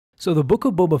So the Book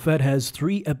of Boba Fett has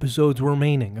 3 episodes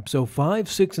remaining. Episode 5,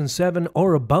 6, and 7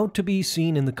 are about to be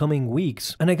seen in the coming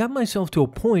weeks, and I got myself to a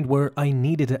point where I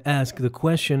needed to ask the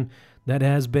question that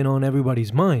has been on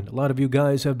everybody's mind. A lot of you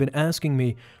guys have been asking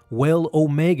me, will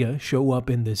Omega show up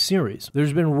in this series?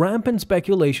 There's been rampant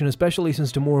speculation, especially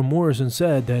since Tamora Morrison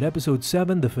said that episode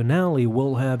 7, the finale,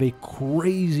 will have a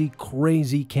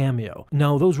crazy cameo.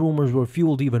 Now, those rumors were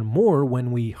fueled even more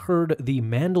when we heard the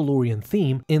Mandalorian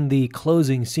theme in the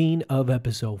closing scene of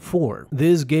episode 4.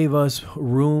 This gave us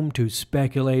room to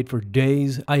speculate for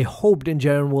days. I hoped Din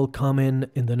Djarin will come in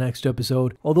the next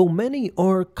episode, although many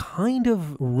are kind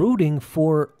of rooting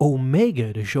for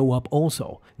Omega to show up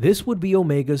also. This would be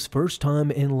Omega's first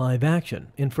time in live action.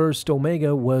 In first,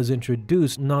 Omega was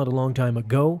introduced not a long time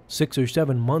ago, 6 or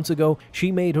 7 months ago.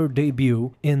 She made her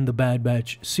debut in the Bad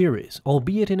Batch series,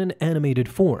 albeit in an animated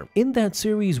form. In that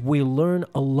series, we learn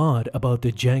a lot about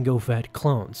the Jango Fett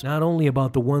clones, not only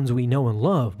about the ones we know and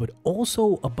love, but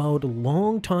also about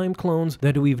long-time clones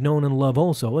that we've known and love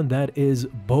also, and that is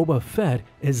Boba Fett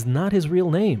is not his real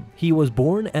name. He was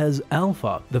born as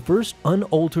Alpha, the first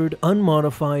unaltered,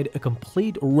 unmodified, a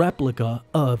complete replica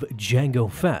of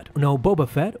Jango Fett. Now, Boba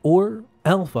Fett, or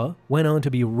Alpha, went on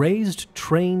to be raised,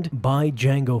 trained by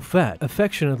Jango Fett.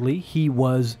 Affectionately, he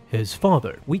was his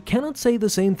father. We cannot say the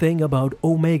same thing about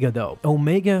Omega though.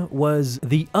 Omega was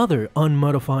the other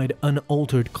unmodified,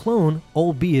 unaltered clone,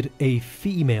 albeit a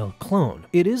female clone.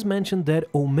 It is mentioned that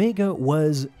Omega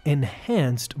was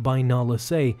enhanced by Nala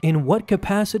Se. In what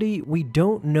capacity, we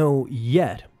don't know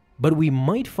yet. But we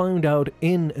might find out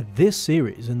in this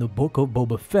series, in the Book of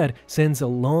Boba Fett, since a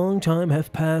long time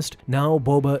have passed. Now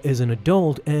Boba is an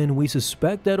adult, and we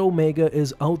suspect that Omega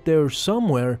is out there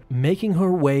somewhere making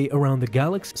her way around the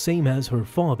galaxy, same as her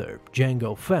father,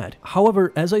 Jango Fett.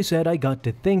 However, as I said, I got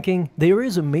to thinking, there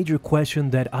is a major question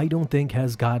that I don't think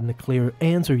has gotten a clear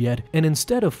answer yet, and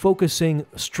instead of focusing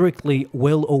strictly,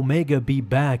 will Omega be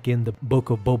back in the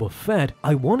Book of Boba Fett,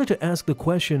 I wanted to ask the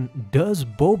question, does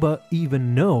Boba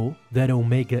even know that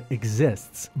Omega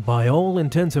exists? By all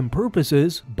intents and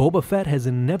purposes, Boba Fett has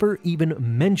never even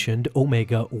mentioned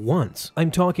Omega once.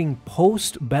 I'm talking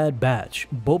post-Bad Batch.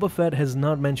 Boba Fett has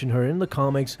not mentioned her in the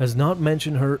comics, has not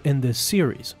mentioned her in this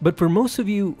series. But for most of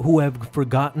you who have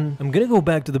forgotten, I'm gonna go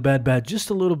back to the Bad Batch just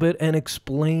a little bit and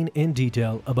explain in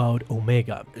detail about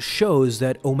Omega. It shows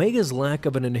that Omega's lack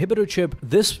of an inhibitor chip,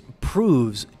 this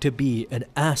proves to be an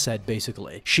asset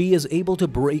basically. She is able to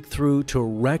break through to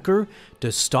Wrecker,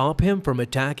 to stop him from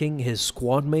attacking his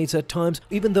squad mates at times,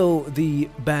 even though the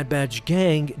Bad Batch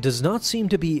gang does not seem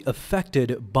to be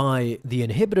affected by the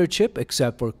inhibitor chip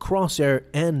except for Crosshair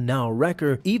and now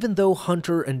Wrecker. Even though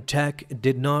Hunter and Tech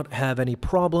did not have any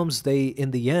problems, they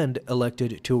in the end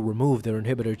elected to remove their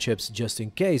inhibitor chips just in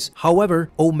case.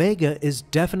 However, Omega is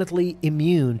definitely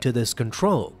immune to this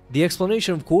control. The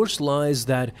explanation, of course, lies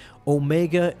that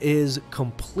Omega is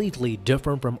completely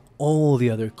different from all the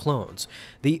other clones.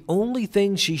 The only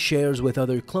thing she shares with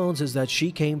other clones is that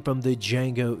she came from the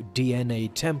Jango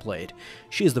DNA template.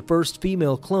 She is the first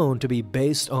female clone to be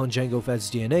based on Jango Fett's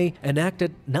DNA and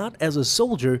acted not as a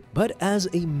soldier, but as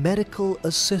a medical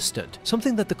assistant,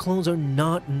 something that the clones are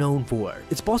not known for.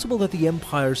 It's possible that the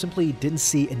Empire simply didn't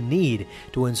see a need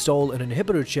to install an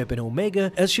inhibitor chip in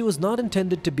Omega, as she was not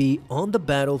intended to be on the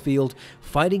battlefield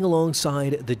fighting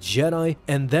alongside the Jedi,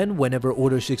 and then whenever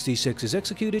Order 66 is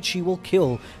executed, she will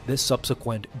kill the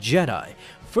subsequent Jedi.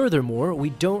 Furthermore, we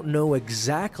don't know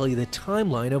exactly the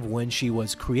timeline of when she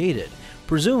was created.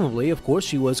 Presumably, of course,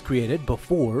 she was created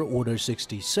before Order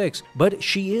 66, but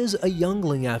she is a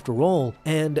youngling after all,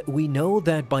 and we know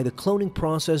that by the cloning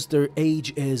process their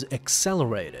age is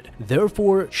accelerated.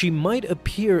 Therefore, she might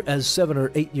appear as 7 or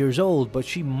 8 years old, but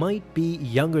she might be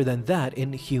younger than that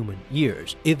in human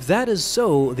years. If that is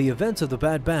so, the events of the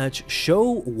Bad Batch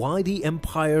show why the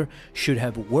Empire should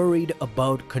have worried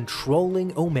about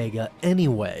controlling Omega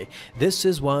anyway. This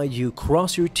is why you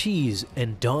cross your T's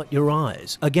and dot your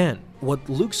I's. Again, what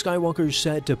Luke Skywalker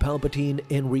said to Palpatine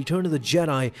in Return of the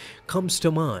Jedi comes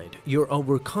to mind. Your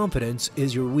overconfidence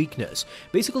is your weakness.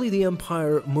 Basically, the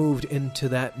Empire moved into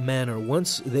that manner.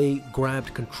 Once they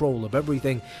grabbed control of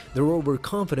everything, their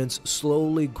overconfidence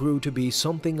slowly grew to be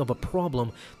something of a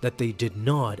problem that they did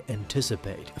not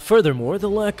anticipate. Furthermore, the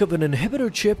lack of an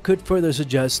inhibitor chip could further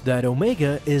suggest that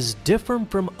Omega is different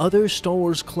from other Star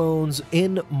Wars clones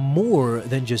in more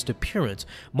than just appearance.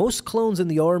 Most clones in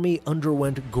the army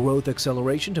underwent growth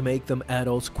acceleration to make them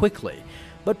adults quickly.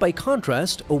 But by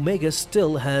contrast, Omega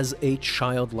still has a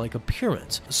childlike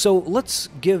appearance. So let's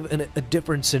give a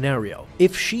different scenario.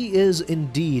 If she is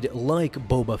indeed like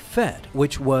Boba Fett,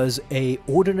 which was an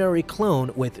ordinary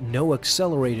clone with no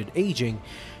accelerated aging,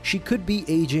 she could be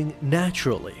aging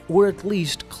naturally, or at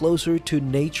least closer to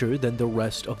nature than the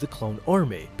rest of the clone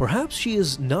army. Perhaps she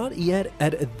is not yet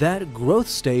at that growth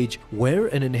stage where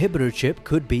an inhibitor chip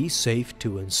could be safe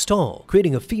to install.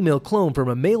 Creating a female clone from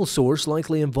a male source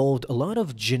likely involved a lot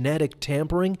of genetic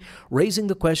tampering, raising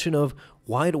the question of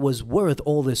why it was worth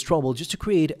all this trouble just to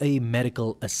create a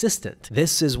medical assistant.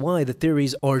 This is why the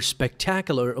theories are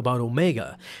spectacular about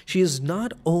Omega. She is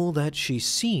not all that she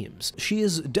seems. She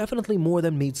is definitely more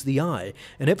than meets the eye,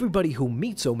 and everybody who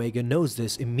meets Omega knows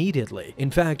this immediately.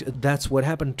 In fact, that's what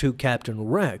happened to Captain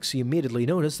Rex. He immediately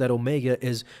noticed that Omega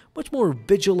is much more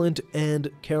vigilant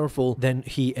and careful than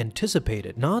he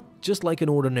anticipated, not just like an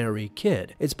ordinary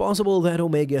kid. It's possible that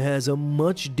Omega has a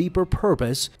much deeper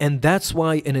purpose, and that's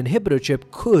why an inhibitor chip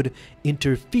could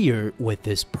interfere with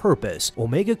this purpose.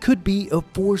 Omega could be a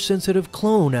Force-sensitive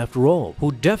clone after all,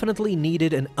 who definitely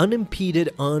needed an unimpeded,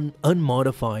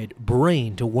 unmodified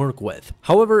brain to work with.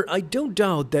 However, I don't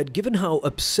doubt that given how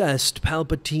obsessed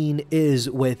Palpatine is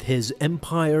with his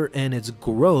empire and its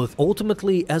growth,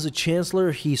 ultimately as a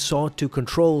chancellor he sought to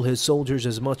control his soldiers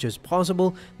as much as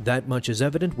possible. That much is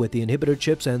evident with the inhibitor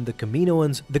chips and the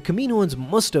Kaminoans. The Kaminoans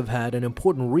must have had an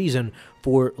important reason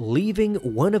for leaving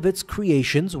one of its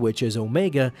creations, which is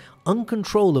Omega,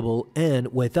 uncontrollable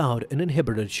and without an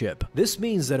inhibitor chip. This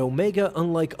means that Omega,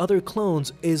 unlike other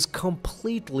clones, is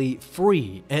completely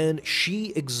free, and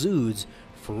she exudes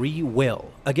free will.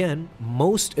 Again,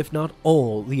 most if not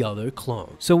all the other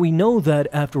clones. So we know that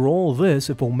after all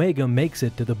this, if Omega makes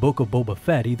it to the Book of Boba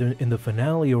Fett, either in the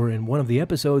finale or in one of the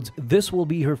episodes, this will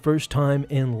be her first time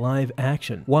in live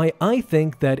action. Why I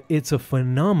think that it's a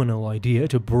phenomenal idea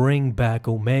to bring back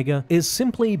Omega is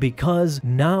simply because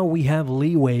now we have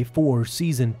leeway for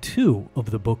Season 2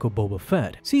 of the Book of Boba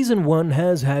Fett. Season 1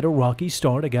 has had a rocky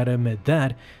start, I gotta admit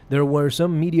that. There were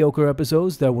some mediocre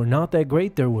episodes that were not that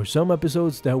great, there were some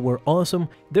episodes that were awesome,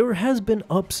 there has been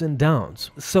ups and downs.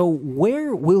 So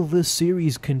where will this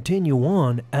series continue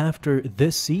on after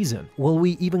this season? Will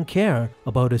we even care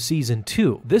about a Season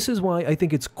 2? This is why I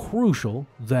think it's crucial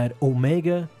that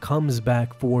Omega comes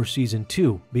back for Season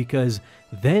 2, because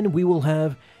then we will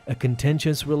have a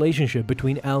contentious relationship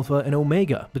between Alpha and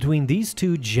Omega, between these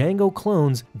two Jango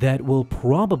clones that will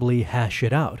probably hash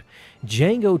it out.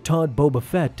 Jango taught Boba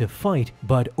Fett to fight,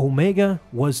 but Omega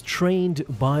was trained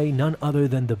by none other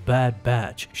than the Bad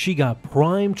Batch. She got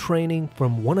prime training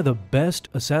from one of the best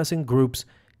assassin groups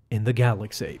in the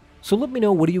galaxy. So let me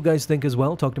know, what do you guys think as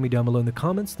well? Talk to me down below in the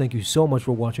comments. Thank you so much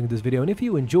for watching this video, and if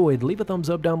you enjoyed, leave a thumbs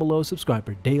up down below, subscribe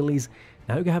for dailies.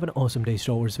 Now you can have an awesome day,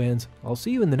 Star Wars fans. I'll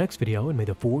see you in the next video, and may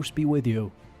the Force be with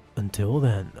you. Until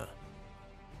then.